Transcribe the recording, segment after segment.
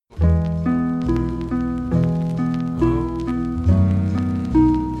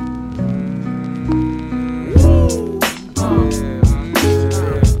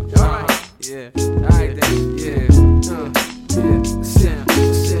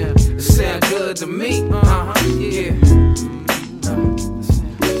to me. Yeah.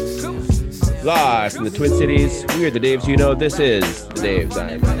 Live from the Twin Cities, we are the Daves you know. This is the Daves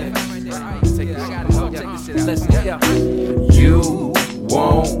I Know. You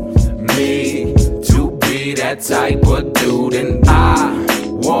want me to be that type of dude, and I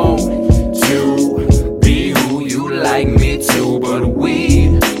want to be who you like me to, but we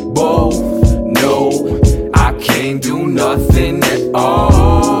both know I can't do nothing at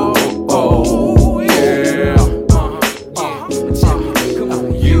all. Oh, yeah.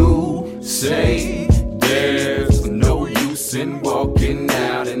 You say there's no use in walking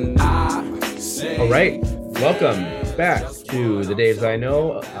out, and I say. All right, welcome back to the Daves I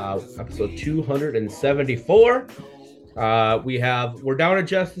Know, episode 274. We're down to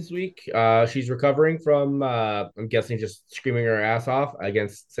Jess this week. She's recovering from, I'm guessing, just screaming her ass off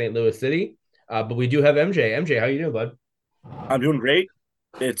against St. Louis City. But we do have MJ. MJ, how you doing, bud? I'm doing great.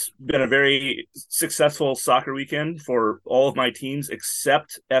 It's been a very successful soccer weekend for all of my teams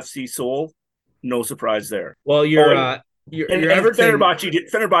except FC Seoul. No surprise there. Well, your Everton.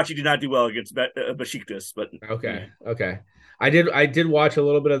 Fenerbahce did not do well against Besiktas, but okay. I did watch a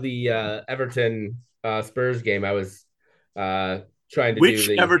little bit of the Everton Spurs game. I was trying to Which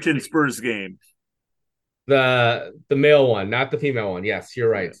do the Everton Spurs game? The male one, not the female one. Yes, you're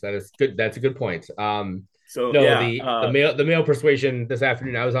right. That is good. That's a good point. The male persuasion this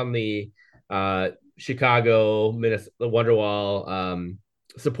afternoon. I was on the Chicago Minnesota Wonderwall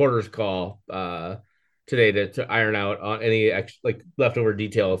supporters call today to iron out on any leftover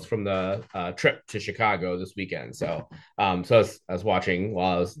details from the trip to Chicago this weekend. So I was watching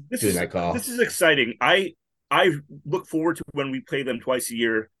while I was doing that call. This is exciting. I look forward to when we play them twice a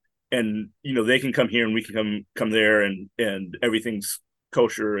year, and they can come here and we can come there, and everything's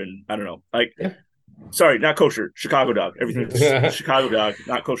kosher, and I don't know. Sorry, not kosher. Chicago dog. Everything's Chicago dog,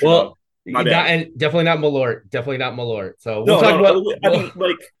 not kosher dog. My bad. And definitely not Malort. Definitely not Malort. So we'll talk about.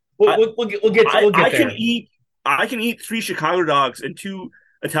 We'll get there. I can eat 3 Chicago dogs and 2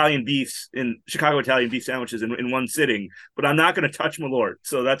 Italian beefs in Chicago Italian beef sandwiches in one sitting, but I'm not going to touch Malort.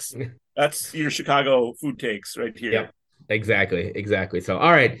 So that's your Chicago food takes right here. Yep. Exactly. So,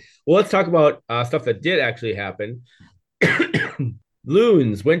 all right. Well, let's talk about stuff that did actually happen.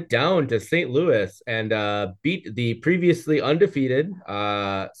 Loons went down to St. Louis and beat the previously undefeated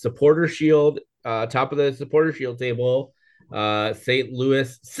Supporter Shield, top of the Supporter Shield table, St.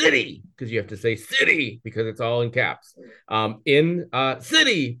 Louis City, because you have to say city because it's all in caps, in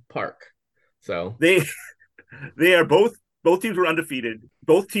City Park. So they are both teams were undefeated.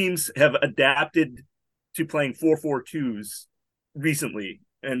 Both teams have adapted to playing 4-4-2s recently,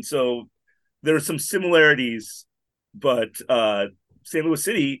 and so there are some similarities, but St. Louis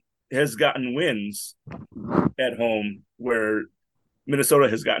City has gotten wins at home where Minnesota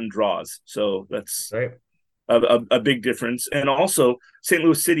has gotten draws. So that's right. A big difference. And also St.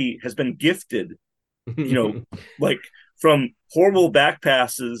 Louis City has been gifted, from horrible back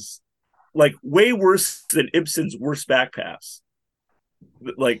passes, way worse than Ibson's worst back pass.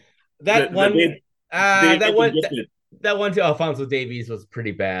 That one to Alphonso Davies was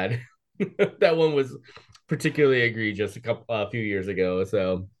pretty bad. That one was particularly egregious a few years ago.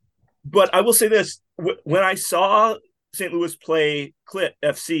 So, but I will say this: when I saw St. Louis play Clit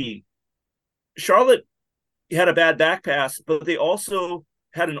FC, Charlotte had a bad back pass, but they also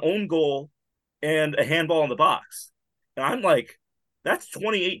had an own goal and a handball in the box. And I'm like, that's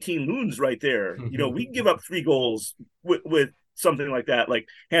 2018 Loons right there. We can give up 3 goals with something like that, like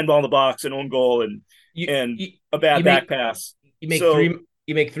handball in the box, an own goal, and a bad back pass.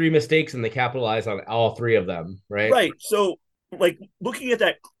 You make 3 mistakes and they capitalize on all 3 of them, right? Right. So, looking at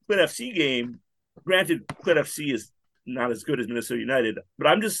that Clit FC game, granted, Clit FC is not as good as Minnesota United, but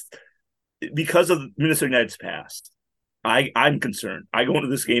I'm just, because of Minnesota United's past, I'm concerned. I go into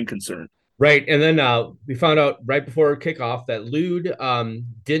this game concerned. Right. And then we found out right before kickoff that Lude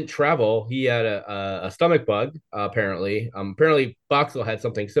didn't travel. He had a stomach bug, apparently. Apparently, Boxall had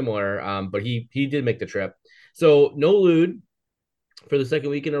something similar, but he did make the trip. So no Lude for the second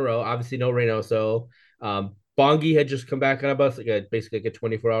week in a row. Obviously, no Reynoso. Bongi had just come back on a bus, basically a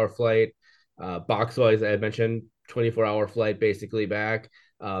 24-hour flight. Boxall, as I had mentioned, 24-hour flight basically back.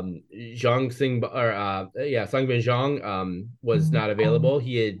 Sangbin Zhang was not available.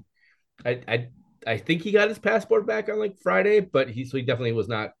 He had, I think he got his passport back on Friday, but he definitely was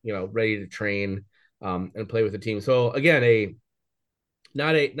not ready to train and play with the team. So again,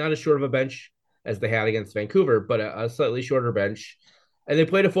 not as short of a bench as they had against Vancouver, but a slightly shorter bench. And they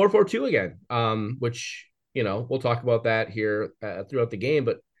played a 4-4-2 again, which, we'll talk about that here throughout the game,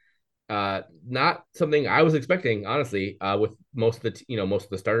 but not something I was expecting, honestly, with most of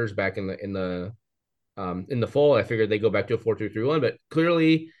the starters back in the fold. I figured they go back to a 4-2-3-1, but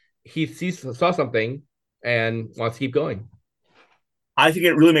clearly he saw something and wants to keep going. I think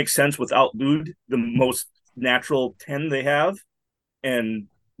it really makes sense without Lod, the most natural 10 they have, and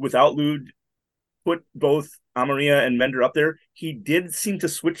without Lod, put both Amaria and Mender up there. He did seem to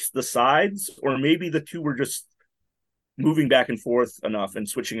switch the sides, or maybe the two were just moving back and forth enough and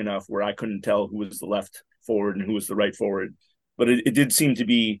switching enough where I couldn't tell who was the left forward and who was the right forward. But it did seem to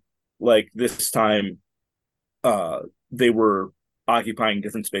be like this time they were occupying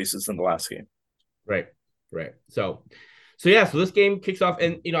different spaces than the last game. Right. So this game kicks off,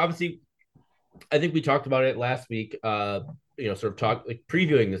 and obviously, I think we talked about it last week. Sort of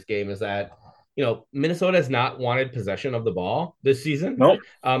previewing this game is that Minnesota has not wanted possession of the ball this season. Nope.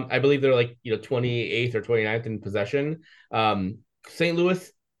 I believe they're 28th or 29th in possession. St.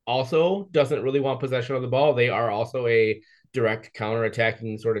 Louis also doesn't really want possession of the ball. They are also a direct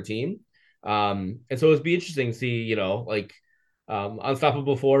counter-attacking sort of team. And so it'd be interesting to see,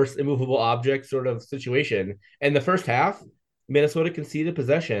 unstoppable force, immovable object sort of situation. In the first half, Minnesota conceded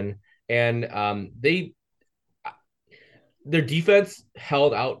possession, and their defense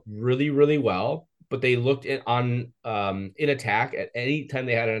held out really, really well, but they looked in attack at any time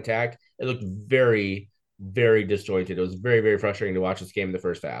they had an attack. It looked very, very disjointed. It was very, very frustrating to watch this game in the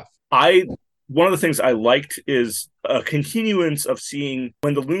first half. One of the things I liked is a continuance of seeing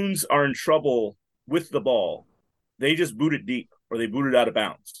when the Loons are in trouble with the ball, they just boot it deep or they boot it out of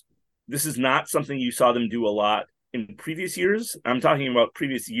bounds. This is not something you saw them do a lot in previous years. I'm talking about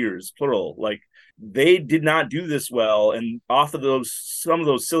previous years, plural. Like, they did not do this well, and off of some of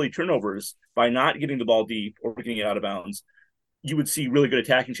those silly turnovers, by not getting the ball deep or getting it out of bounds, you would see really good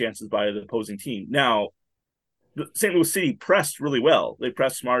attacking chances by the opposing team. Now, St. Louis City pressed really well. They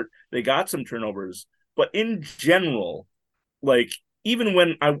pressed smart. They got some turnovers. But in general, even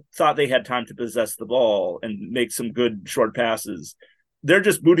when I thought they had time to possess the ball and make some good short passes, they're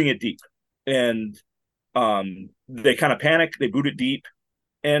just booting it deep. And they kind of panic. They boot it deep.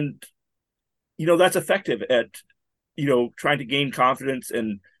 And, that's effective at, trying to gain confidence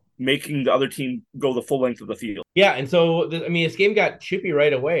and making the other team go the full length of the field. Yeah, and so, this game got chippy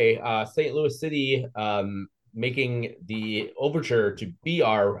right away. St. Louis City making the overture to be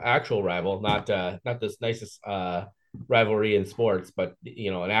our actual rival, not this nicest rivalry in sports, but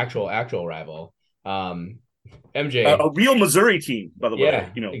an actual rival. MJ, a real Missouri team, by the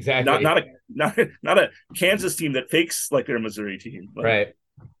way. Exactly. Not a Kansas team that fakes like they're a Missouri team. Right.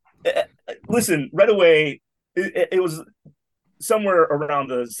 Listen, right away, it was somewhere around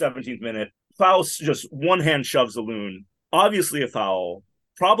the 17th minute. Klaus just one hand shoves the Loon. Obviously a foul,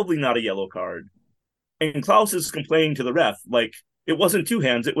 probably not a yellow card. And Klaus is complaining to the ref, it wasn't two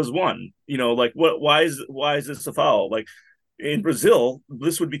hands, it was one. What? Why is this a foul? In Brazil,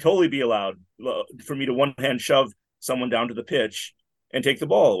 this would totally be allowed for me to one hand shove someone down to the pitch and take the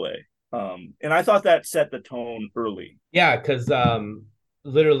ball away. And I thought that set the tone early. Yeah, because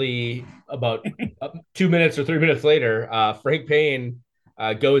literally about 2 minutes or 3 minutes later, Frank Payne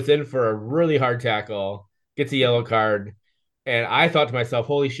goes in for a really hard tackle, gets a yellow card, and I thought to myself,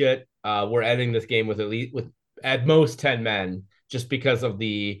 "Holy shit, we're ending this game with at most 10 men," just because of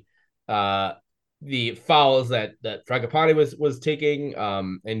the fouls that Fragapane was taking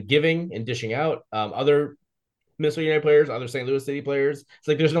and giving and dishing out. Other Minnesota United players, other St. Louis City players.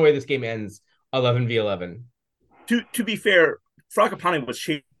 It's there's no way this game ends 11v11. To be fair, Fragapane was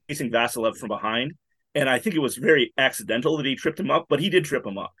chasing Vasilev from behind, and I think it was very accidental that he tripped him up, but he did trip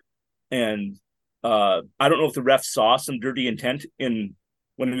him up. And I don't know if the ref saw some dirty intent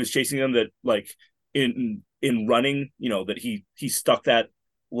when he was chasing him, that in running, that he stuck that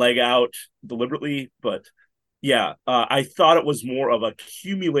leg out deliberately. But yeah, I thought it was more of a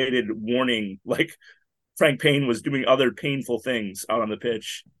accumulated warning, Frank Payne was doing other painful things out on the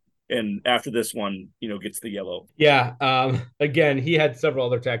pitch. And after this one, gets the yellow. Yeah. Again, he had several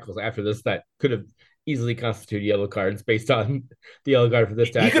other tackles after this that could have easily constituted yellow cards based on the yellow card for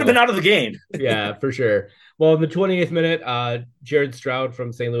this tackle. He could have been out of the game. Yeah, for sure. Well, in the 28th minute, Jared Stroud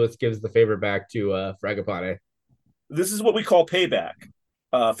from St. Louis gives the favor back to Fragapane. This is what we call payback.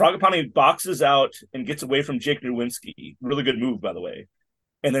 Fragapane boxes out and gets away from Jake Nowinski. Really good move, by the way.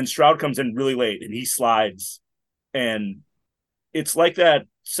 And then Stroud comes in really late and he slides. And it's like that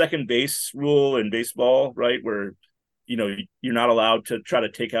second base rule in baseball, right? Where, you're not allowed to try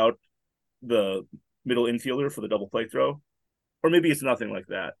to take out the middle infielder for the double play throw. Or maybe it's nothing like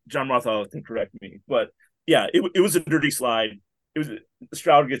that. John Rothwell can correct me. But yeah, it was a dirty slide.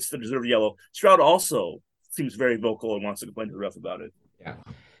 Stroud gets the deserved yellow. Stroud also seems very vocal and wants to complain to the ref about it. Yeah.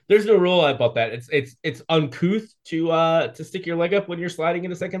 There's no rule about that. It's uncouth to stick your leg up when you're sliding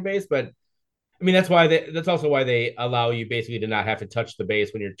into second base, but I mean that's also why they allow you basically to not have to touch the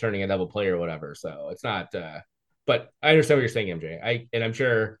base when you're turning a double play or whatever. So it's not but I understand what you're saying, MJ. And I'm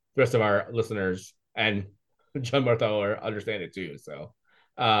sure the rest of our listeners and John Martha understand it too. So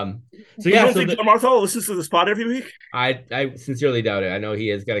You yeah, don't think John Martha listens to the spot every week? I sincerely doubt it. I know he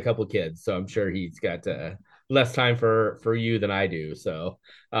has got a couple kids, so I'm sure he's got less time for you than I do. So,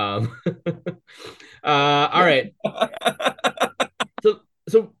 all right.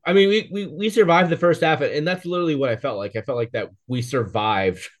 So I mean, we survived the first half, and that's literally what I felt like. I felt like that we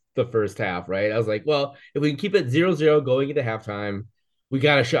survived the first half, right? I was like, well, if we can keep it 0-0 going into halftime, we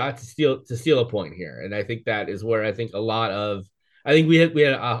got a shot to steal a point here, and I think that is where I think a lot of I think we had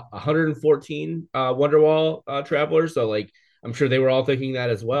 114 Wonderwall travelers, so like I'm sure they were all thinking that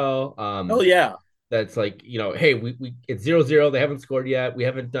as well. Oh yeah. That's like hey, we it's 0-0. They haven't scored yet. We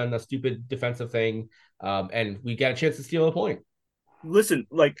haven't done a stupid defensive thing, and we got a chance to steal a point. Listen,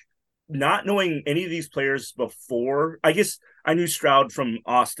 like not knowing any of these players before, I guess I knew Stroud from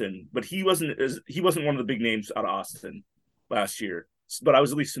Austin, but he wasn't one of the big names out of Austin last year. But I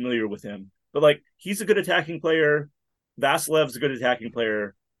was at least familiar with him. But like he's a good attacking player. Vasilev's a good attacking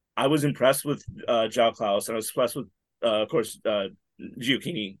player. I was impressed with Jao Klaus, and I was impressed with of course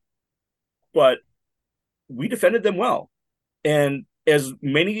Giochini. But we defended them well. And as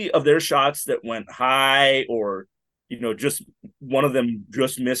many of their shots that went high or just one of them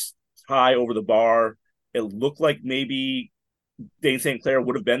just missed high over the bar. It looked like maybe Dane St. Clair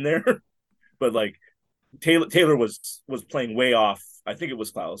would have been there, but like Taylor was playing way off. I think it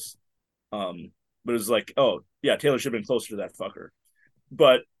was Klaus. But it was like, oh yeah, Taylor should have been closer to that fucker.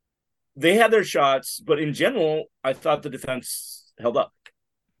 But they had their shots, but in general, I thought the defense held up.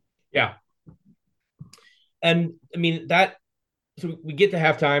 Yeah. And I mean so we get to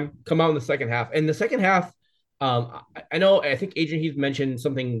halftime, come out in the second half. And the second half, I think Adrian Heath mentioned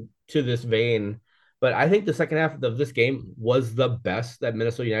something to this vein, but I think the second half of this game was the best that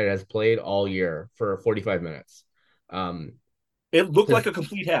Minnesota United has played all year for 45 minutes. It looked like a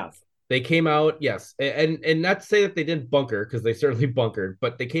complete half. They came out, yes, and not to say that they didn't bunker because they certainly bunkered,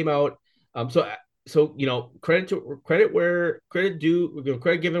 but they came out. So credit given where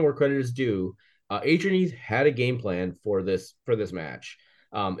credit is due. Adrian Heath had a game plan for this match.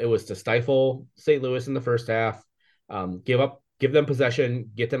 It was to stifle St. Louis in the first half, give them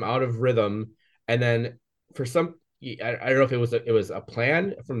possession, get them out of rhythm, and then for some, I don't know if it was a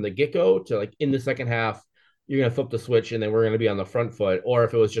plan from the get-go to like in the second half, you're gonna flip the switch and then we're gonna be on the front foot, or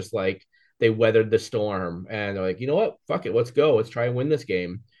if it was just like they weathered the storm and they're like, you know what, fuck it, let's go, let's try and win this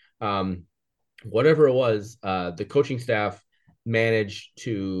game. Whatever it was, the coaching staff managed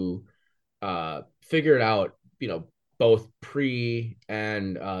to figure it out, both pre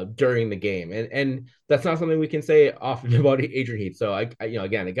and during the game, and that's not something we can say often about Adrian Heath. So I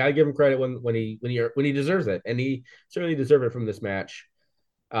again, I gotta give him credit when he deserves it, and he certainly deserved it from this match.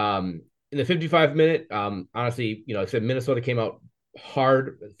 In the 55 minute, honestly, I said Minnesota came out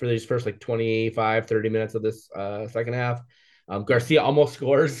hard for these first like 25-30 minutes of this second half. Garcia almost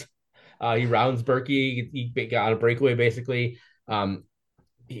scores. He rounds Berkey. He got a breakaway basically.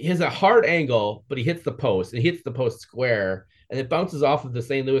 He has a hard angle, but he hits the post and he hits the post square and it bounces off of the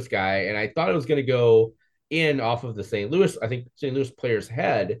St. Louis guy. And I thought it was going to go in off of the St. Louis player's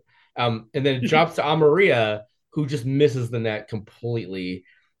head. And then it drops to Amaria, who just misses the net completely.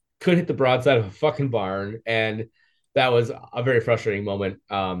 Could hit the broadside of a fucking barn. And that was a very frustrating moment,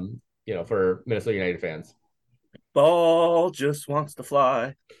 for Minnesota United fans. Ball just wants to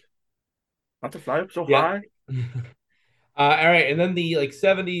fly. Not to fly up so high. All right, and then the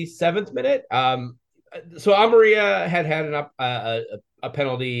 77th minute. So Amaria had a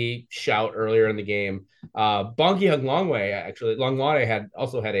penalty shout earlier in the game. Bongi Hung Longway had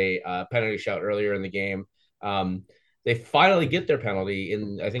a penalty shout earlier in the game. They finally get their penalty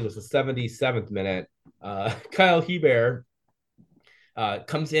in, I think it was the 77th minute. Kyle Hebert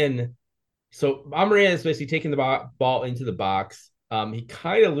comes in. So Amaria is basically taking the ball into the box. He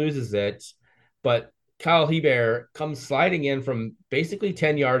kind of loses it, but Kyle Hebert comes sliding in from basically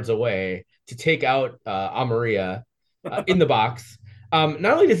 10 yards away to take out Amaria in the box. Not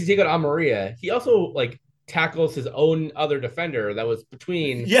only does he take out Amaria, he also tackles his own other defender that was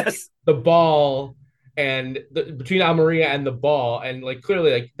between the ball and between Amaria and the ball, and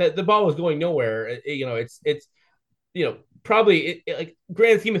clearly the ball was going nowhere. It's probably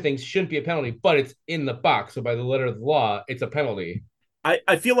grand scheme of things shouldn't be a penalty, but it's in the box, so by the letter of the law, it's a penalty.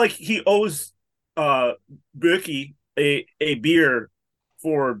 I feel like he owes Berkey a beer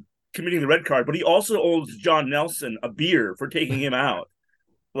for committing the red card, but he also owes John Nelson a beer for taking him out.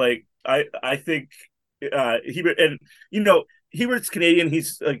 Like I think Hebert, and Hebert's Canadian.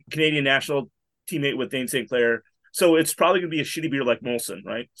 He's a Canadian national teammate with Dane St. Clair. So it's probably going to be a shitty beer like Molson,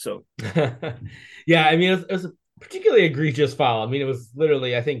 right? So, yeah, I mean, it was a particularly egregious foul. I mean, it was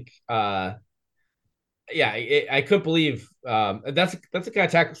literally, I think, I couldn't believe that's the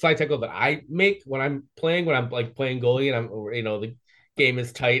kind of slide tackle that I make when I'm playing like playing goalie and I'm the game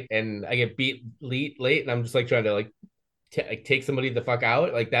is tight and I get beat late and I'm just like trying to like take somebody the fuck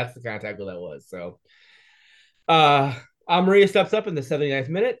out. Like that's the kind of tackle that was. So Maria steps up in the 79th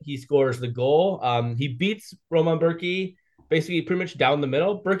minute. He scores the goal. He beats Roman Berkey basically pretty much down the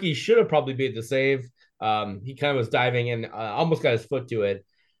middle. Berkey should have probably made the save. He kind of was diving and almost got his foot to it.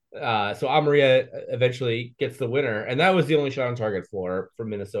 So Amaria eventually gets the winner, and that was the only shot on target for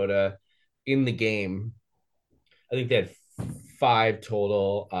Minnesota in the game. I think they had 5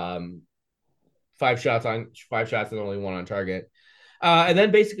 total, 5 shots and only 1 on target. And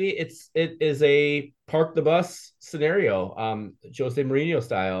then basically it is a park the bus scenario, Jose Mourinho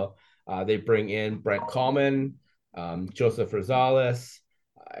style. They bring in Brent Coleman, Joseph Rosales,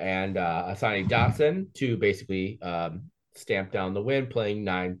 and Asani Dotson to basically stamp down the win, playing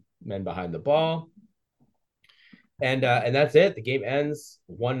 9 men behind the ball. And that's it. The game ends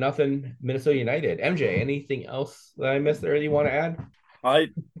 1-0 Minnesota United. MJ, anything else that I missed there that you want to add? I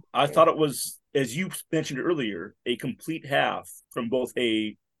thought it was, as you mentioned earlier, a complete half from both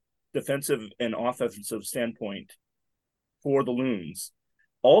a defensive and offensive standpoint for the Loons.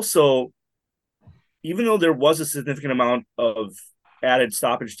 Also, even though there was a significant amount of added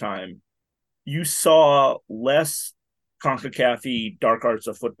stoppage time, you saw less CONCACAF dark arts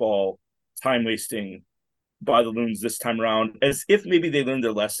of football time wasting by the Loons this time around, as if maybe they learned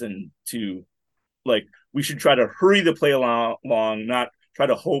their lesson to, like, we should try to hurry the play along, not try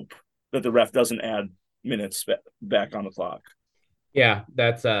to hope that the ref doesn't add minutes back on the clock. Yeah,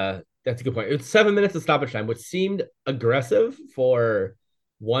 that's a good point. It's 7 minutes of stoppage time, which seemed aggressive for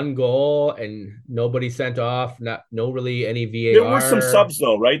 1 goal and nobody sent off. No really any VAR. There were some subs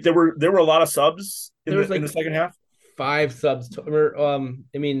though, right? There were a lot of subs in the second half. 5 subs. I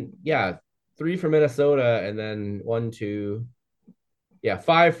mean, yeah, 3 for Minnesota and then 1, 2. Yeah,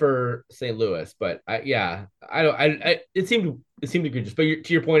 5 for St. Louis. But it seemed egregious. But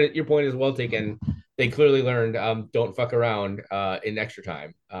your point is well taken. They clearly learned don't fuck around in extra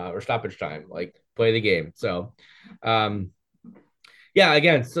time or stoppage time, like play the game. So again,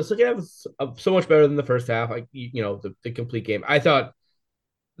 so was so much better than the first half. Like the complete game. I thought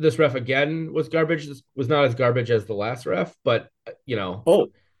this ref again was garbage. This was not as garbage as the last ref, but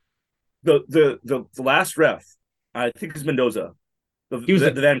the last ref, I think it's Mendoza, the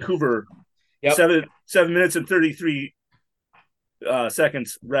Vancouver, yep. 7 minutes and 33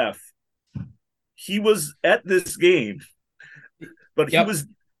 seconds ref. He was at this game, but yep.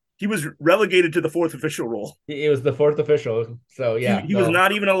 he was relegated to the 4th official role. It was the 4th official, so yeah, he was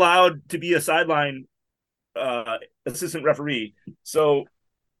not even allowed to be a sideline assistant referee. So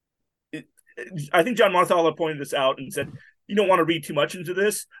I think John Marthaler pointed this out and said, you don't want to read too much into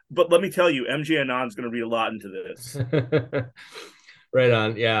this, but let me tell you, MJ Anand's going to read a lot into this. Right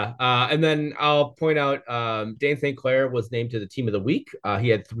on, yeah. And then I'll point out Dane St. Clair was named to the team of the week. He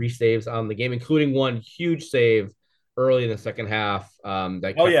had 3 saves on the game, including 1 huge save early in the second half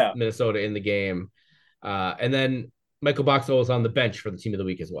that kept Minnesota in the game. And then Michael Boxall was on the bench for the team of the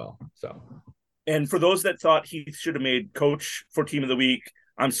week as well. So, and for those that thought Heath should have made coach for team of the week,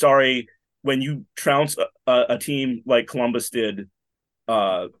 I'm sorry. When you trounce a team like Columbus did,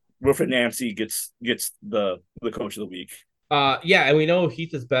 Wilfred Nancy gets the coach of the week. And we know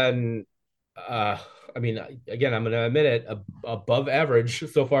Heath has been, I mean, again, I'm going to admit it, above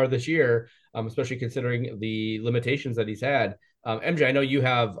average so far this year, especially considering the limitations that he's had. MJ, I know you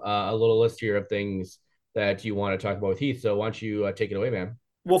have a little list here of things that you want to talk about with Heath, so why don't you take it away, man?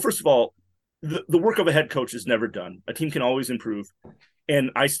 Well, first of all, the work of a head coach is never done. A team can always improve.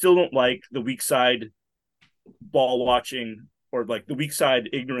 And I still don't like the weak side ball watching, or like the weak side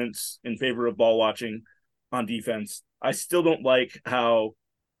ignorance in favor of ball watching on defense. I still don't like how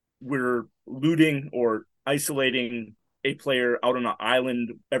we're looting or isolating a player out on an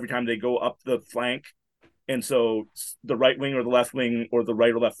island every time they go up the flank. And so the right wing or the left wing or the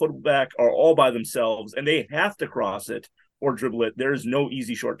right or left fullback are all by themselves and they have to cross it or dribble it. There's no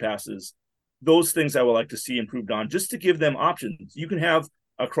easy short passes. Those things I would like to see improved on, just to give them options. You can have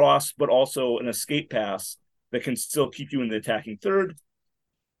a cross, but also an escape pass that can still keep you in the attacking third.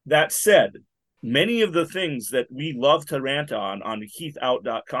 That said, many of the things that we love to rant on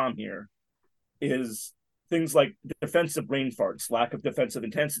heathout.com here is things like defensive brain farts, lack of defensive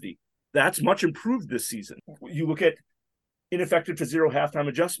intensity. That's much improved this season. You look at ineffective to zero halftime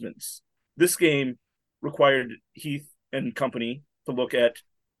adjustments. This game required Heath and company to look at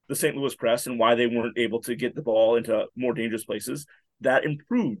the St. Louis press and why they weren't able to get the ball into more dangerous places. That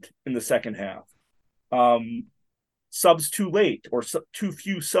improved in the second half. Subs too late or too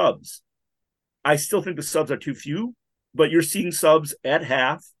few subs. I still think the subs are too few, but you're seeing subs at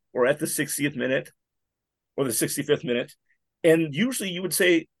half or at the 60th minute or the 65th minute. And usually you would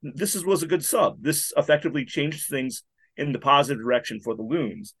say was a good sub. This effectively changed things in the positive direction for the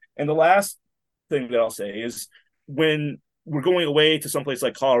Loons. And the last thing that I'll say is when we're going away to someplace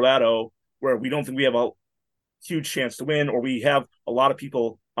like Colorado, where we don't think we have a huge chance to win, or we have a lot of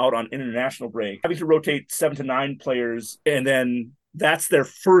people out on international break, having to rotate 7 to 9 players, and then that's their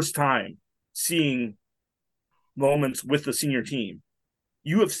first time seeing moments with the senior team.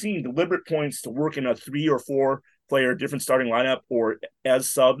 You have seen deliberate points to work in a 3 or 4 player different starting lineup, or as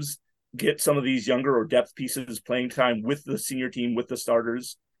subs, get some of these younger or depth pieces playing time with the senior team, with the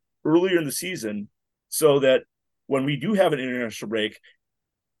starters earlier in the season, so that when we do have an international break,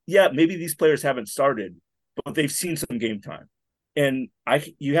 maybe these players haven't started, but they've seen some game time. And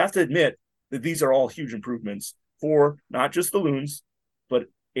you have to admit that these are all huge improvements for not just the Loons, but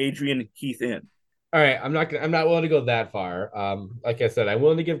Adrian Heath in. All right, I'm not willing to go that far. Like I said, I'm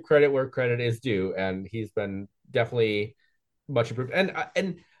willing to give credit where credit is due, and he's been definitely much improved. And I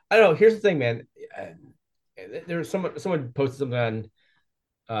don't know. Here's the thing, man. There's someone posted something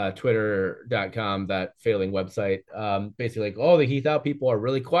on Twitter.com, that failing website. Basically, like, oh, the Heath out people are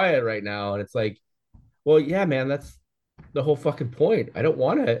really quiet right now, and it's like, well, yeah, man, that's the whole fucking point. I don't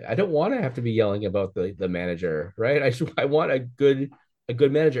want to have to be yelling about the manager, right? I want a good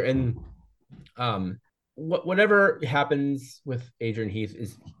manager, and whatever happens with Adrian Heath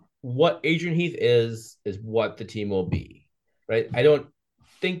is what Adrian Heath is what the team will be, right? I don't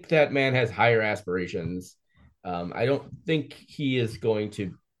think that man has higher aspirations. I don't think he is going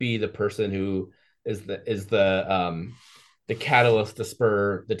to be the person who is the catalyst to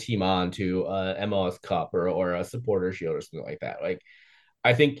spur the team on to a MLS Cup or a supporter shield or something like that. Like,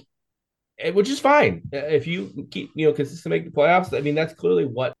 I think, which is fine if you keep consistent make the playoffs. I mean, that's clearly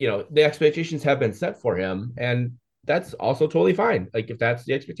what the expectations have been set for him, and that's also totally fine. Like, if that's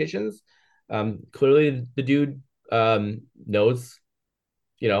the expectations, clearly the dude knows,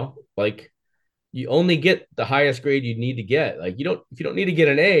 like, you only get the highest grade you need to get. Like, if you don't need to get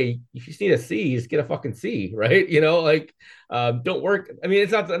an A, if you need a C, just get a fucking C, right? Don't work. I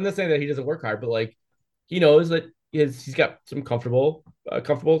mean, I'm not saying that he doesn't work hard, but like, he knows that he's got some comfortable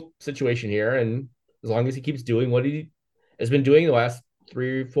situation here. And as long as he keeps doing what he has been doing the last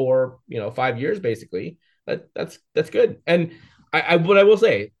 3, 4, 5 years, basically, that's good. And what I will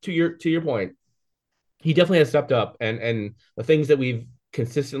say to your point, he definitely has stepped up, and the things that we've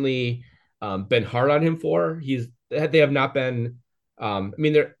consistently been hard on him for, they have not been. I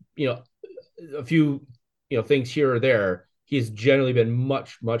mean, there a few things here or there. He's generally been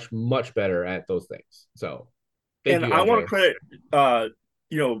much, much, much better at those things. So, and I want to credit,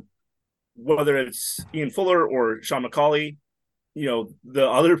 whether it's Ian Fuller or Sean McCauley, the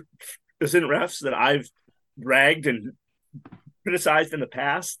other assistant refs that I've ragged and criticized in the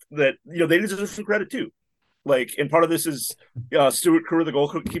past, that they deserve some credit too. Like, and part of this is Stuart Kerr, the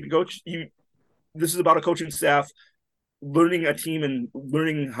goalkeeping coach. This is about a coaching staff learning a team and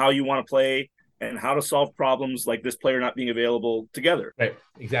learning how you want to play and how to solve problems like this player not being available together. Right.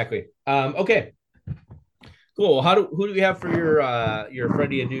 Exactly. Okay. Cool. Who do we have for your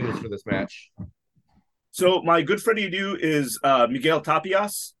Freddie Adus for this match? So my good Freddie Adu is Miguel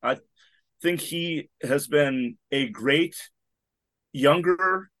Tapias. I think he has been a great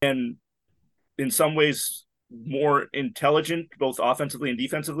younger and in some ways more intelligent, both offensively and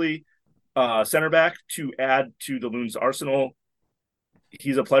defensively, center back to add to the Loons' arsenal.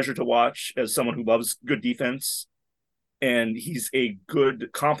 He's a pleasure to watch as someone who loves good defense, and he's a good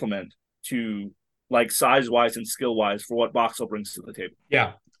complement to, like, size-wise and skill-wise for what Boxall brings to the table.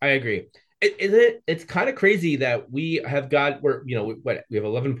 Yeah, I agree. It's kind of crazy that we have we have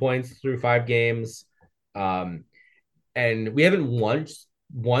 11 points through 5 games, and we haven't once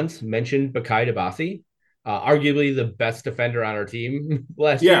mentioned Bakaye Dabasi, arguably the best defender on our team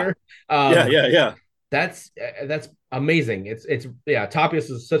last year. Yeah. That's amazing. It's Tapias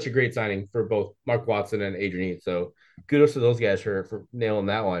is such a great signing for both Mark Watson and Adrian Heath. So kudos to those guys for nailing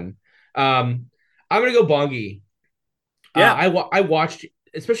that one. I'm gonna go Bongi. Yeah, I watched,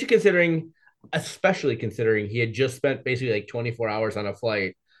 especially considering he had just spent basically like 24 hours on a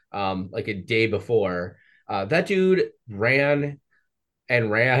flight, like a day before. That dude ran and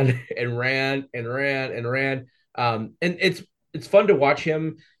ran and ran and ran and ran. And it's it's fun to watch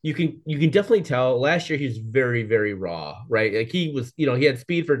him. You can definitely tell last year he's very, very raw, right? Like he was, he had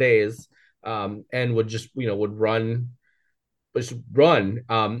speed for days, and would just, would run.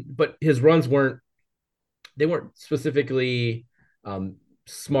 But his runs weren't specifically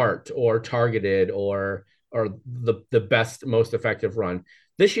smart or targeted or the best, most effective run.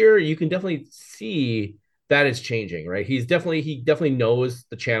 This year, you can definitely see that is changing, right? He definitely knows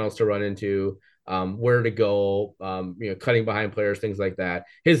the channels to run into, where to go, cutting behind players, things like that.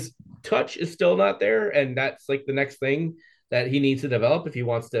 His touch is still not there, and that's like the next thing that he needs to develop if he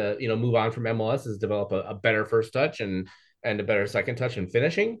wants to, move on from MLS, is develop a better first touch and a better second touch and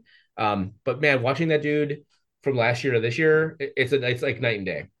finishing. But man, watching that dude from last year to this year, it's like night and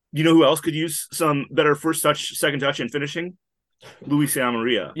day. You know who else could use some better first touch, second touch, and finishing? Luis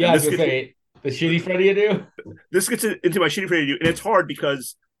Amarilla. Yeah, And I was gonna say the shitty Freddie you do. this gets into my shitty Freddie, and it's hard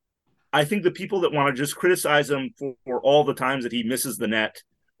because I think the people that want to just criticize him for all the times that he misses the net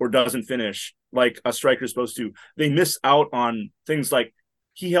or doesn't finish like a striker is supposed to, they miss out on things like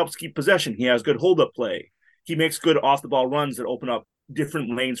he helps keep possession. He has good hold up play. He makes good off the ball runs that open up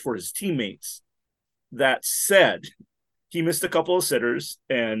different lanes for his teammates. That said, he missed a couple of sitters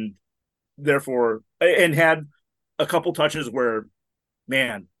and had a couple touches where,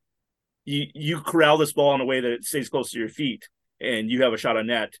 man, you corral this ball in a way that it stays close to your feet and you have a shot on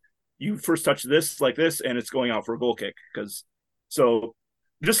net. You first touch this like this and it's going out for a goal kick. So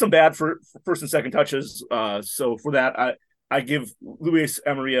just some bad for first and second touches. So for that, I give Luis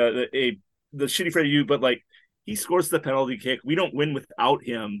Amarilla the shitty Freddie U, but like he scores the penalty kick. We don't win without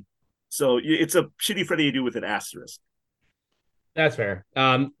him. So it's a shitty Freddie you do with an asterisk. That's fair.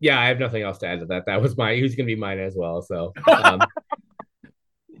 Yeah, I have nothing else to add to that. He was gonna be mine as well. So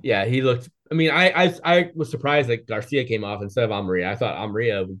yeah, he looked. I mean, I was surprised that Garcia came off instead of Amarilla. I thought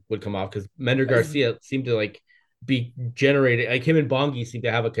Amarilla would come off because Mender Garcia seemed to like be generated. Like him and Bongi seem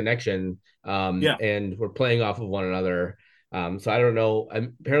to have a connection. And we're playing off of one another. So I don't know.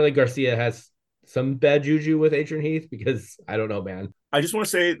 Apparently Garcia has some bad juju with Adrian Heath because I don't know, man. I just want to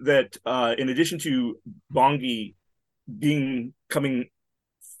say that in addition to Bongi coming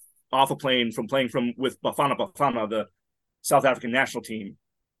off a plane from playing with Bafana Bafana, the South African national team,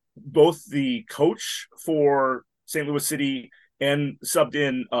 both the coach for St. Louis City and subbed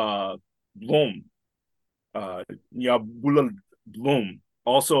in Blom, Blom,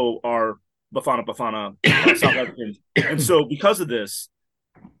 also are Bafana Bafana South Africans. And so because of this,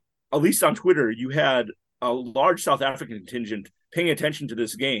 at least on Twitter, you had a large South African contingent paying attention to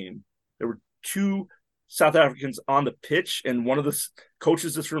this game. There were two South Africans on the pitch, and one of the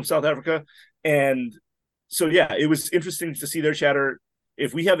coaches is from South Africa. And so, yeah, it was interesting to see their chatter.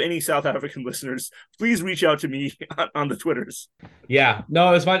 If we have any South African listeners, please reach out to me on the Twitters. Yeah, no,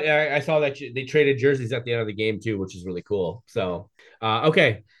 it was fun. I saw that they traded jerseys at the end of the game too, which is really cool. So,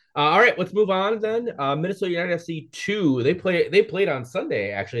 okay. All right, let's move on then. Minnesota United FC 2. They played on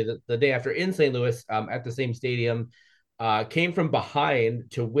Sunday, actually, the day after in St. Louis, at the same stadium. Came from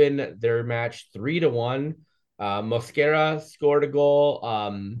behind to win their match 3-1. Mosquera scored a goal.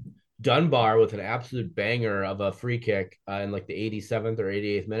 Dunbar with an absolute banger of a free kick in like the 87th or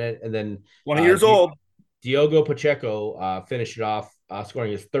 88th minute. And then 20 years old. Diogo Pacheco finished it off,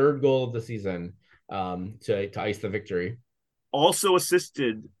 scoring his third goal of the season to ice the victory. Also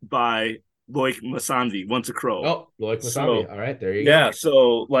assisted by Loic Masandi, once a Crow. Oh, Loic Masandi. All right, there you go. Yeah,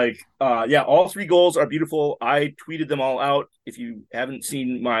 so all three goals are beautiful. I tweeted them all out. If you haven't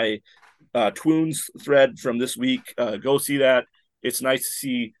seen my Twoons thread from this week, go see that. It's nice to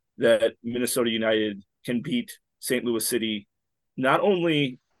see that Minnesota United can beat St. Louis City, not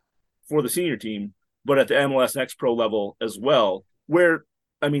only for the senior team, but at the MLS Next Pro level as well, where,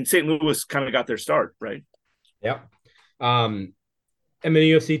 I mean, St. Louis kind of got their start, right? Yep.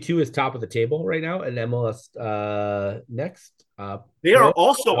 MNUFC 2 is top of the table right now, and MLS Next. They are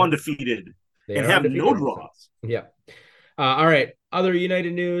also undefeated and have no draws. Yeah. All right. Other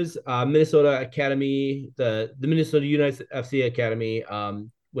United news: Minnesota Academy, the Minnesota United FC Academy,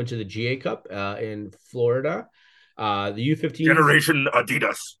 went to the GA Cup in Florida. The U15 Generation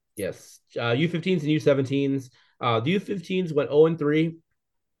Adidas. Yes. U15s and U17s. The U15s went 0-3.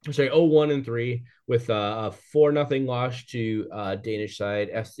 Sorry, 0-1-3 with a 4-0 loss to Danish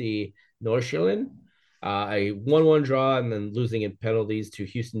side FC Nordsjælland. A 1-1 draw and then losing in penalties to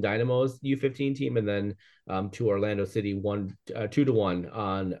Houston Dynamo's U15 team, and then to Orlando City 2-1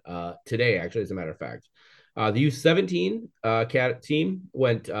 on today, actually, as a matter of fact. The U17 team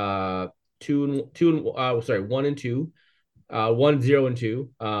went 1-2,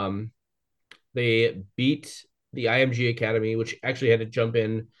 1-0-2. They beat the IMG Academy, which actually had to jump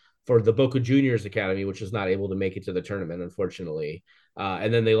in for the Boca Juniors Academy, which was not able to make it to the tournament, unfortunately.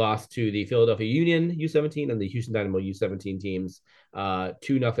 And then they lost to the Philadelphia Union U17 and the Houston Dynamo U17 teams,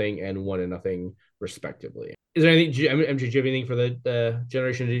 2-0 and 1-0 respectively. Is there anything, MJ, do you have anything for the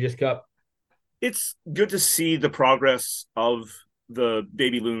Generation Adidas Cup? It's good to see the progress of the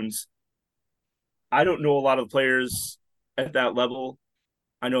Baby Loons. I don't know a lot of players at that level.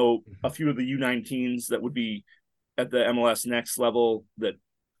 I know a few of the U19s that would be at the MLS Next level that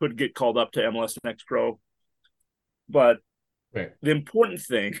could get called up to MLS Next Pro. But right. The important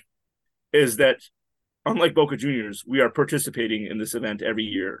thing is that, unlike Boca Juniors, we are participating in this event every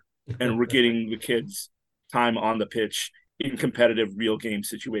year, and we're getting the kids time on the pitch in competitive real game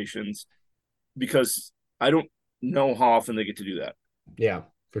situations, because I don't know how often they get to do that. Yeah,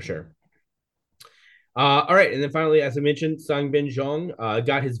 for sure. All right, and then finally, as I mentioned, Sang-Bin Jeong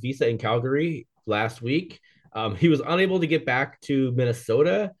got his visa in Calgary last week. He was unable to get back to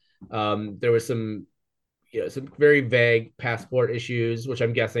Minnesota. There was some very vague passport issues, which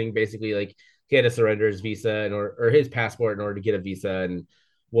I'm guessing basically like he had to surrender his visa or his passport in order to get a visa, and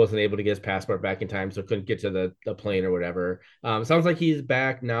wasn't able to get his passport back in time, so couldn't get to the plane or whatever. Sounds like he's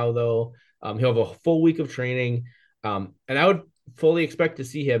back now though. He'll have a full week of training, and I would fully expect to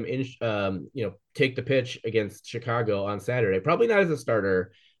see him take the pitch against Chicago on Saturday. Probably not as a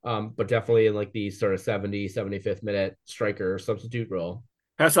starter, but definitely in like the sort of 75th minute striker substitute role.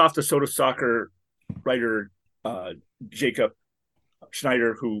 Pass off to Soda Soccer writer Jacob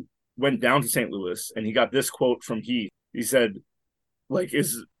Schneider, who went down to St. Louis, and he got this quote from Heath. He said, like,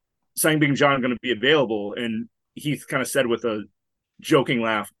 is Sang-Bin Jeong going to be available? And Heath kind of said with a joking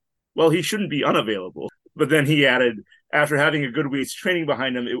laugh, well, he shouldn't be unavailable. But then he added, after having a good week's training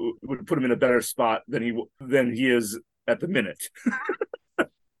behind him, it would put him in a better spot than he is at the minute.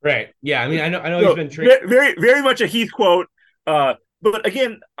 Right. Yeah. I mean, I know so, he's been training. Very, very much a Heath quote. But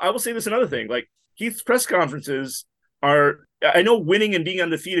again, I will say this another thing. Like, Heath's press conferences are, I know winning and being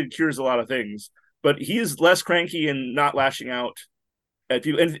undefeated cures a lot of things, but he is less cranky and not lashing out at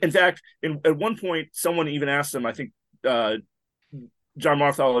people. And in fact, at one point, someone even asked him, I think John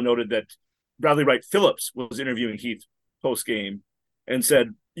Marthala noted that Bradley Wright Phillips was interviewing Heath post-game and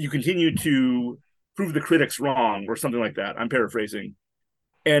said, you continue to prove the critics wrong, or something like that. I'm paraphrasing.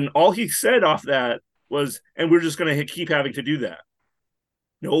 And all he said off that was, and we're just going to keep having to do that.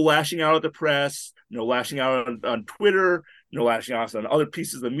 No lashing out at the press, no lashing out on Twitter, no lashing out on other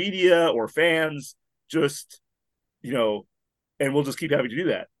pieces of the media or fans, just, and we'll just keep having to do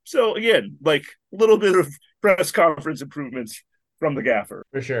that. So again, like a little bit of press conference improvements from the gaffer.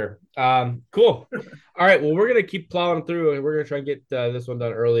 For sure. Cool. All right. Well, we're going to keep plowing through, and we're going to try and get this one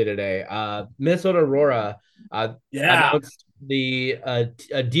done early today. Minnesota Aurora announced a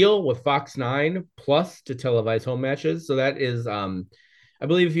deal with Fox 9 Plus to televise home matches. So that is, I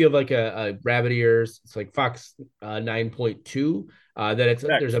believe if you have like a rabbit ears, it's like Fox 9.2,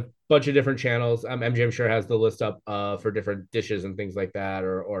 there's a bunch of different channels. MJ, I'm sure, has the list up for different dishes and things like that,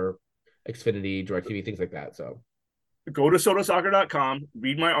 or Xfinity, DirecTV, things like that. So go to sodasoccer.com,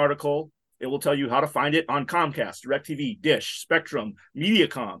 read my article. It will tell you how to find it on Comcast, DirecTV, Dish, Spectrum,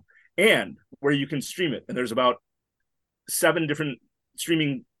 Mediacom, and where you can stream it. And there's about 7 different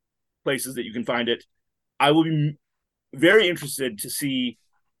streaming places that you can find it. I will be very interested to see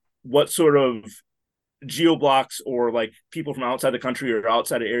what sort of geo blocks or like people from outside the country or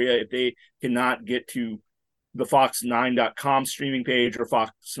outside the area, if they cannot get to the fox9.com streaming page or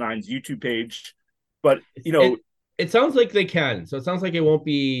Fox 9's YouTube page. But, it sounds like they can. So it sounds like it won't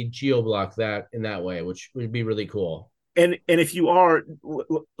be geo block that in that way, which would be really cool. And if you are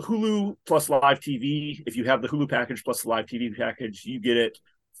Hulu plus live TV, if you have the Hulu package plus the live TV package, you get it.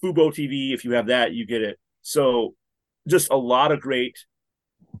 Fubo TV, if you have that, you get it. So just a lot of great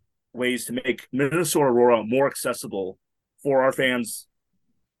ways to make Minnesota Aurora more accessible for our fans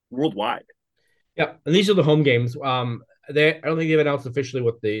worldwide. Yeah, and these are the home games. I don't think they've announced officially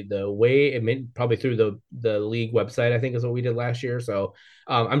what the way it meant, probably through the league website, I think is what we did last year. So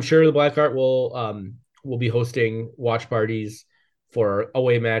I'm sure the Blackheart will be hosting watch parties for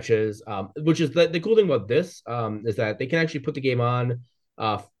away matches, which is the cool thing about this is that they can actually put the game on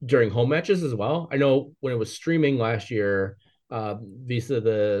during home matches as well. I know when it was streaming last year, via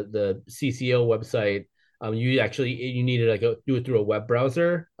the CCO website, you needed to do it through a web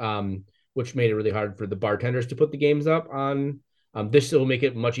browser, which made it really hard for the bartenders to put the games up on. This will make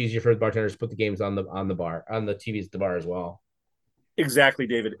it much easier for the bartenders to put the games on the TVs at the bar as well. Exactly,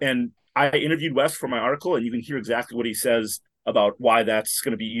 David. And I interviewed Wes for my article, and you can hear exactly what he says about why that's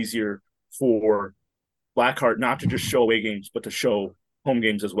going to be easier for Blackheart not to just show away games, but to show home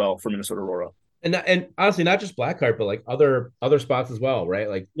games as well for Minnesota Aurora. And honestly, not just Blackheart, but like other spots as well, right?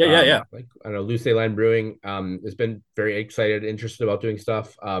 Like I don't know, Luce Line Brewing has been very excited, interested about doing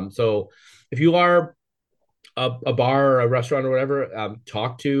stuff. So if you are a bar or a restaurant or whatever,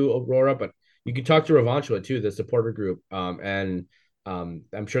 talk to Aurora, but you can talk to Revanchua too, the supporter group. And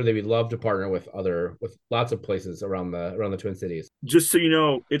I'm sure they would love to partner with lots of places around the Twin Cities. Just so you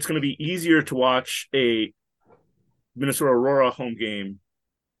know, it's going to be easier to watch a Minnesota Aurora home game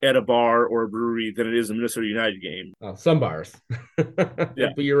at a bar or a brewery than it is a Minnesota United game. Some bars,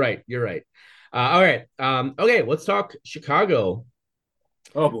 Yeah. but you're right. You're right. All right. Okay, let's talk Chicago.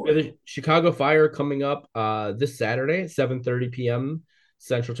 Oh We have boy. the Chicago Fire coming up this Saturday, 7:30 p.m.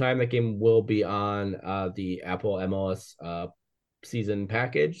 Central Time. That game will be on the Apple MLS season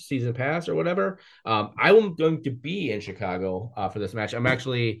pass or whatever. I am going to be in Chicago for this match. I'm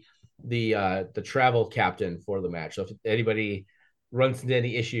actually the travel captain for the match. So if anybody runs into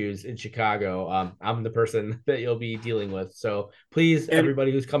any issues in Chicago, I'm the person that you'll be dealing with. So please, And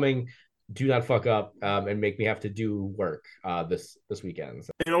everybody who's coming, do not fuck up and make me have to do work this weekend.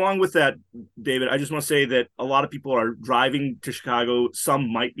 So. and along with that, David, I just want to say that a lot of people are driving to Chicago.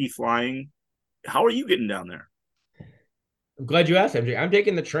 Some might be flying. How are you getting down there? I'm glad you asked, MJ. I'm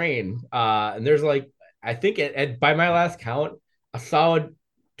taking the train, and there's like I think by my last count, a solid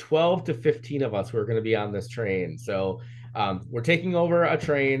 12 to 15 of us who are going to be on this train. So we're taking over a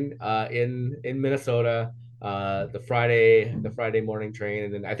train in Minnesota, the Friday morning train,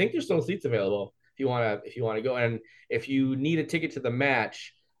 and then I think there's still seats available if you want to go. And if you need a ticket to the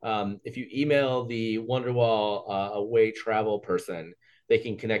match, if you email the Wonderwall away travel person, they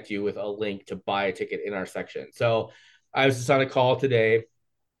can connect you with a link to buy a ticket in our section. So I was just on a call today.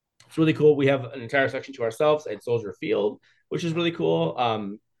 It's really cool. We have an entire section to ourselves at Soldier Field, which is really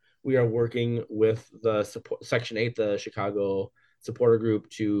cool. We are working with the Section 8, the Chicago supporter group,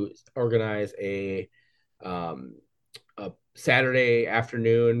 to organize a Saturday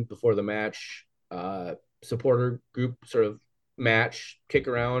afternoon before the match supporter group sort of match kick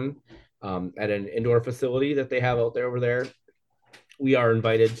around at an indoor facility that they have out there over there. We are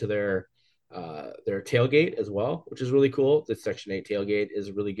invited to their tailgate as well, which is really cool. The Section 8 tailgate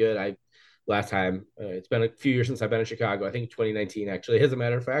is really good. Last time it's been a few years since I've been in Chicago. I think 2019 actually, as a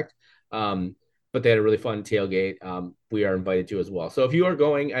matter of fact. But they had a really fun tailgate. We are invited to as well. So if you are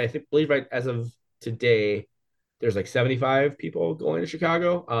going, believe right as of today, there's like 75 people going to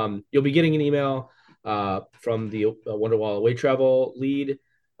Chicago. You'll be getting an email from the Wonderwall away travel lead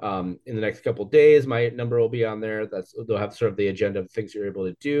in the next couple of days. My number will be on there. They'll have sort of the agenda of things you're able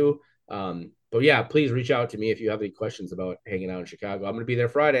to do. But yeah, please reach out to me if you have any questions about hanging out in Chicago. I'm going to be there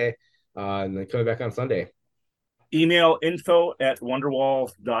Friday and then coming back on Sunday. Email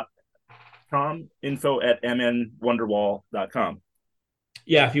info@wonderwall.com, info@mnwonderwall.com.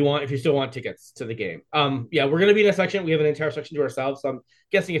 Yeah, if you still want tickets to the game. Yeah, we're going to be in a section. We have an entire section to ourselves. So I'm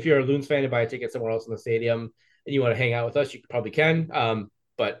guessing if you're a Loons fan and buy a ticket somewhere else in the stadium and you want to hang out with us, you probably can.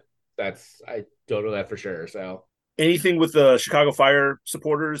 But I don't know that for sure. So Anything with the Chicago Fire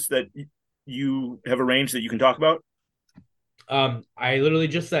supporters that you have arranged that you can talk about? I literally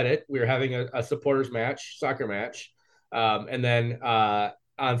just said it. We were having a supporters match, soccer match, and then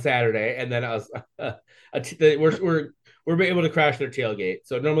on Saturday, and then we're able to crash their tailgate.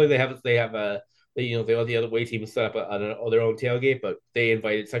 So normally they have they let the other way team set up their own tailgate, but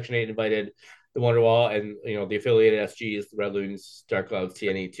Section 8 invited the Wonderwall and the affiliated SGs, the Red Loons, Dark Clouds,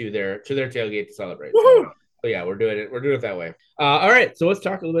 TNE to their tailgate to celebrate. So yeah, we're doing it that way. All right, so let's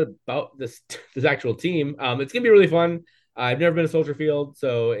talk a little bit about this actual team. It's gonna be really fun. I've never been to Soldier Field,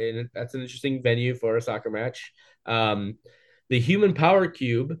 so that's an interesting venue for a soccer match. The Human Power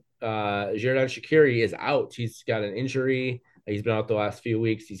Cube, Xherdan Shaqiri, is out. He's got an injury. He's been out the last few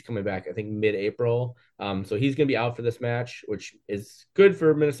weeks. He's coming back, I think, mid-April. So he's going to be out for this match, which is good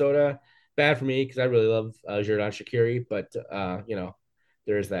for Minnesota. Bad for me because I really love Xherdan Shaqiri, but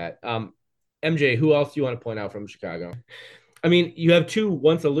there's that. MJ, who else do you want to point out from Chicago? I mean, you have two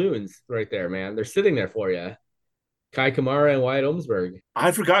once-a-loons right there, man. They're sitting there for you. Kai Kamara and Wyatt Olmsberg.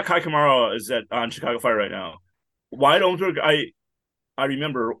 I forgot Kai Kamara is on Chicago Fire right now. Wyatt Olmsberg, I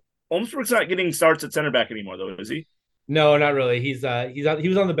remember. Olmsberg's not getting starts at center back anymore, though, is he? No, not really. He was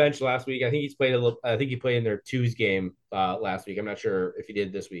on the bench last week. I think he's played a little. I think he played in their twos game last week. I'm not sure if he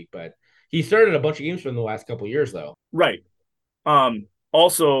did this week, but he started a bunch of games from the last couple of years, though. Right.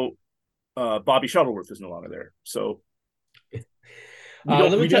 Also, Bobby Shuttleworth is no longer there, so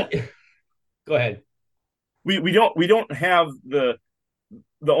let me tell you. Go ahead. We don't have the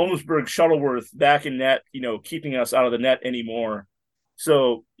Olmsberg Shuttleworth back in net, keeping us out of the net anymore.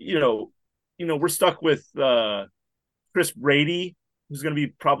 So, we're stuck with Chris Brady, who's going to be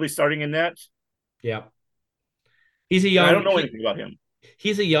probably starting in net. Yeah. He's a And I young don't know anything about him.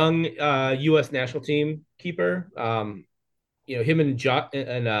 he's a young US national team keeper. Him and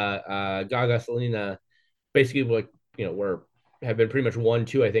Gaga Selena basically like, were have been pretty much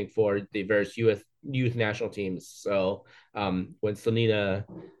 1-2, I think, for the various youth national teams. So when Selena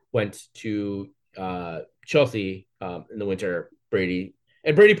went to Chelsea in the winter, Brady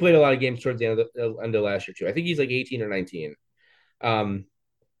played a lot of games towards the end of last year too. I think he's like 18 or 19. Um,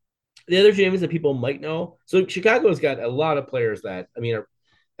 the other teams that people might know. So Chicago's got a lot of players that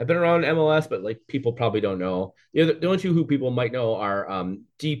have been around MLS, but like people probably don't know. The only two who people might know are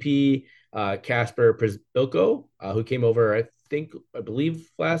DP Casper Przbilko, who came over I believe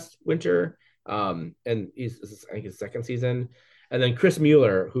last winter, and I think his second season, and then Chris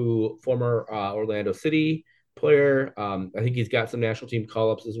Mueller, who former Orlando City player. I think he's got some national team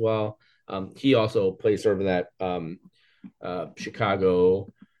call ups as well. He also plays sort of that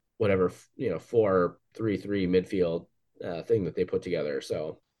Chicago, whatever 4-3-3 midfield thing that they put together.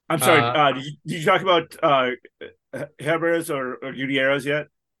 So I'm sorry. Did you talk about Herbers or Gutierrez yet?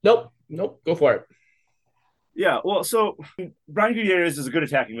 Nope. Go for it. Yeah. Well, so Brian Gutierrez is a good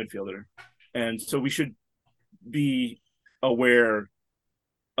attacking midfielder, and so we should be aware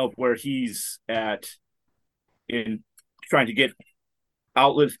of where he's at in trying to get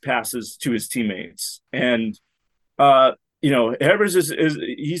outlet passes to his teammates. And Herbers is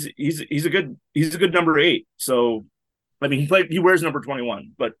he's a good number 8. So I mean he wears number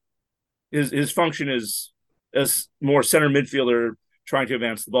 21, but his function is as more center midfielder trying to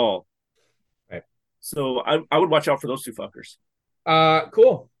advance the ball. Right. So I would watch out for those two fuckers.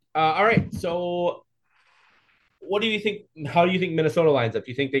 Cool. All right. So what do you think? How do you think Minnesota lines up?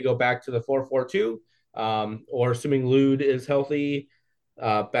 Do you think they go back to the 4-4-2? Or assuming Lude is healthy,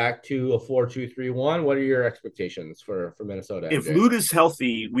 back to a 4-2-3-1? What are your expectations for Minnesota? If MJ? Lude is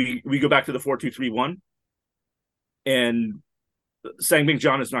healthy, we go back to the 4-2-3-1, and Sangbin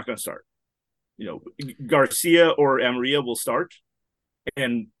John is not going to start. Garcia or Amaria will start,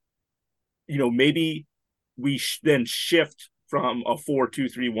 and maybe we then shift from a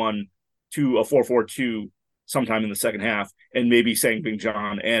 4-2-3-1 to a 4-4-2 sometime in the second half, and maybe Sangbin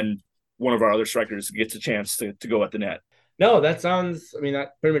John and one of our other strikers gets a chance to go at the net. No, that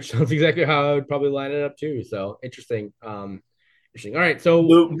pretty much sounds exactly how I would probably line it up too. So interesting. Interesting. All right. So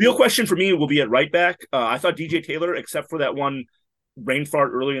the real question for me will be at right back. I thought DJ Taylor, except for that one brain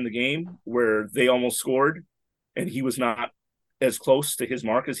fart early in the game where they almost scored and he was not as close to his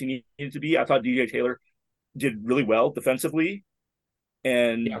mark as he needed to be, I thought DJ Taylor did really well defensively.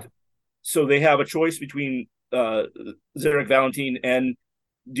 And so they have a choice between Zarek Valentin and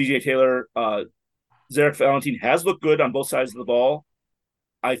DJ Taylor. Zarek Valentin has looked good on both sides of the ball.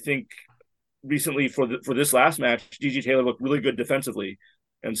 I think recently for this last match, DJ Taylor looked really good defensively.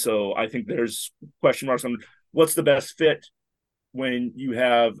 And so I think there's question marks on what's the best fit when you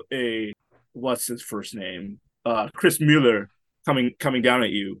have what's his first name? Chris Mueller coming down at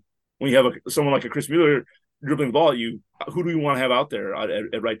you. When you have someone like a Chris Mueller dribbling the ball at you, who do we want to have out there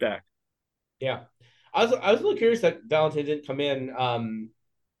at right back? Yeah. I was a little curious that Valentin didn't come in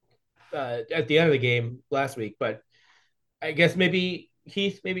at the end of the game last week, but I guess maybe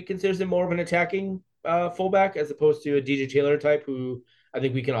Heath considers him more of an attacking fullback as opposed to a DJ Taylor type, who I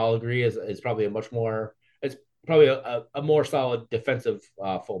think we can all agree is probably it's probably a more solid defensive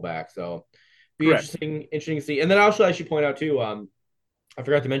fullback. So be Correct. interesting to see. And then also I should point out too, I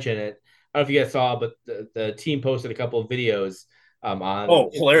forgot to mention it. I don't know if you guys saw, but the team posted a couple of videos on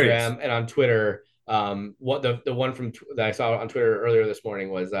Instagram and on Twitter. What the one that I saw on Twitter earlier this morning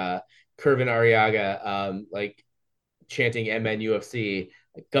was Kervin Arriaga like chanting MNUFC,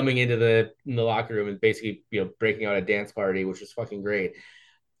 like, coming into the locker room and basically breaking out a dance party, which was fucking great.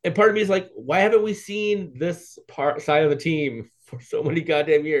 And part of me is like, why haven't we seen this side of the team for so many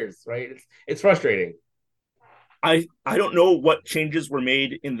goddamn years? Right? It's frustrating. I don't know what changes were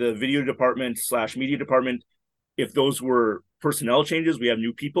made in the video department / media department, if those were personnel changes, we have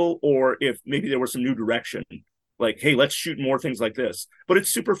new people, or if maybe there was some new direction, like, hey, let's shoot more things like this. But it's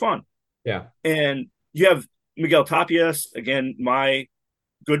super fun. Yeah. And you have Miguel Tapias, again, my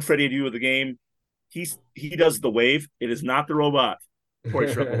good Freddie Adu of the game. He does the wave. It is not the robot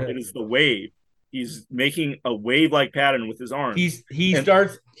it is the wave. He's making a wave-like pattern with his arms. He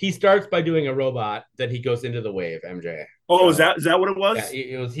starts by doing a robot, then he goes into the wave, MJ. Oh, so, is that what it was?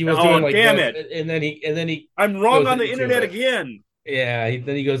 Yeah, he was doing like damn this, it. and then he I'm wrong on the internet again. Yeah,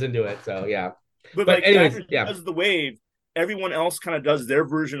 then he goes into it. So yeah. But like anyways, does the wave, everyone else kind of does their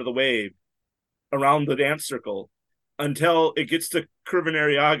version of the wave around the dance circle until it gets to Kervin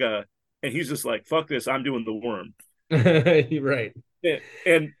Arriaga, and he's just like, fuck this, I'm doing the worm. Right.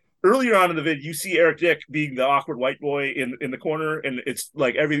 And earlier on in the vid, you see Eric Dick being the awkward white boy in the corner, and it's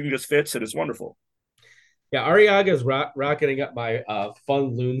like everything just fits, and it's wonderful. Yeah, Ariaga's rocketing up my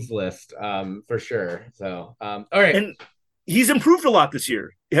fun loons list for sure. So, all right. And he's improved a lot this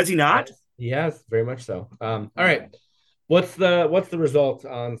year, has he not? Yes, very much so. All right. What's the result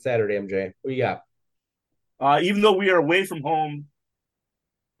on Saturday, MJ? What do you got? Even though we are away from home,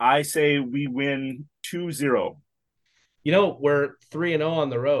 I say we win 2-0. You know, we're 3-0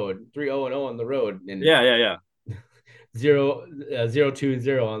 on the road, 3-0-0 on the road, and yeah.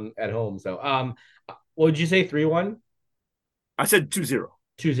 0-2-0 on at home. So, what would you say? 3-1? I said 2-0.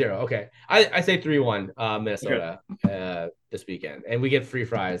 2-0. Okay, I say 3-1. Minnesota this weekend, and we get free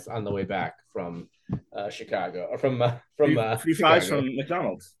fries on the way back from Chicago or from free Chicago. Fries from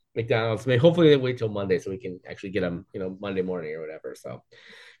McDonald's. Hopefully they wait till Monday so we can actually get them, Monday morning or whatever. So,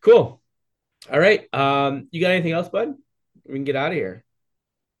 cool. All right. You got anything else, bud? We can get out of here.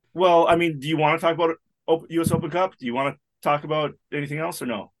 Well, I mean, do you want to talk about U.S. Open Cup? Do you want to talk about anything else or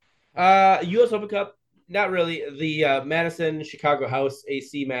no? U.S. Open Cup, not really. The Madison Chicago House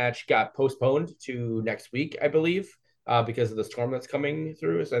AC match got postponed to next week, I believe, because of the storm that's coming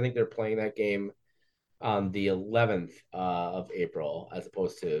through. So I think they're playing that game on the 11th of April as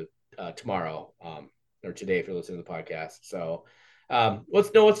opposed to tomorrow or today if you're listening to the podcast. So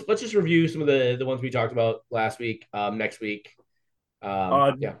let's just review some of the ones we talked about last week, next week.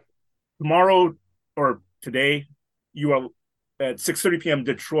 Tomorrow or today, you are at 6:30 p.m.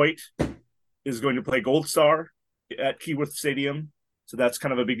 Detroit is going to play Gold Star at Keyworth Stadium. So that's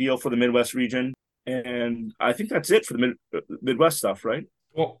kind of a big deal for the Midwest region. And I think that's it for the Midwest stuff, right?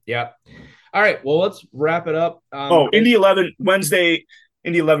 Well, yeah. All right. Well, let's wrap it up. Indy 11 Wednesday.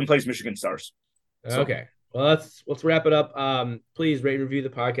 Indy 11 plays Michigan Stars. So. Okay. Well, let's wrap it up. Please rate and review the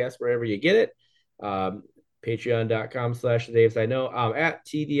podcast wherever you get it. Patreon.com/TheDaves at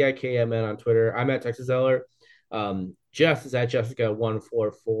TDIKMN on Twitter. I'm at Texas Eller. Jess is at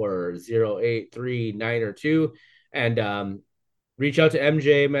Jessica144083 or 2. And reach out to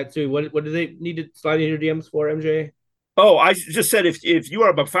MJ Matsui. What do they need to slide in your DMs for, MJ? Oh, I just said if you are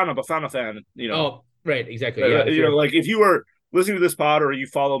a Bafana fan, Oh, right, exactly. Yeah, like if you were listening to this pod or you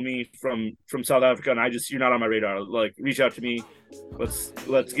follow me from South Africa and you're not on my radar, like reach out to me.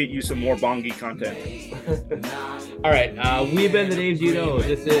 Let's get you some more bongi content. All right, we've been the Daves you know.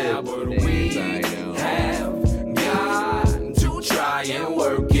 This is the Daves I know. Have got to try and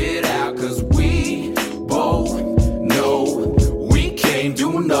work it out, 'cause we both know we can't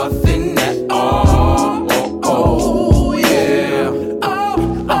do nothing at all. Oh yeah.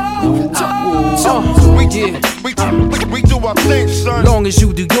 We do our thing, son. Long as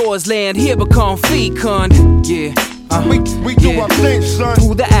you do yours, land here become fecund. Yeah. We do our thing, son.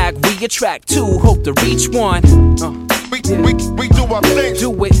 Through the act, we attract two, hope to reach one. We do our thing.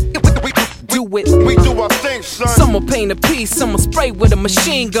 Do it. We do our thing, son. Some will paint a piece, some will spray with a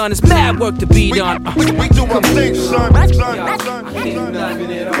machine gun. It's mad work to be done. We do our thing, son. Y'all can't do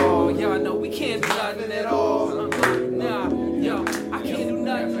nothing at all. Y'all know we can't do nothing at all.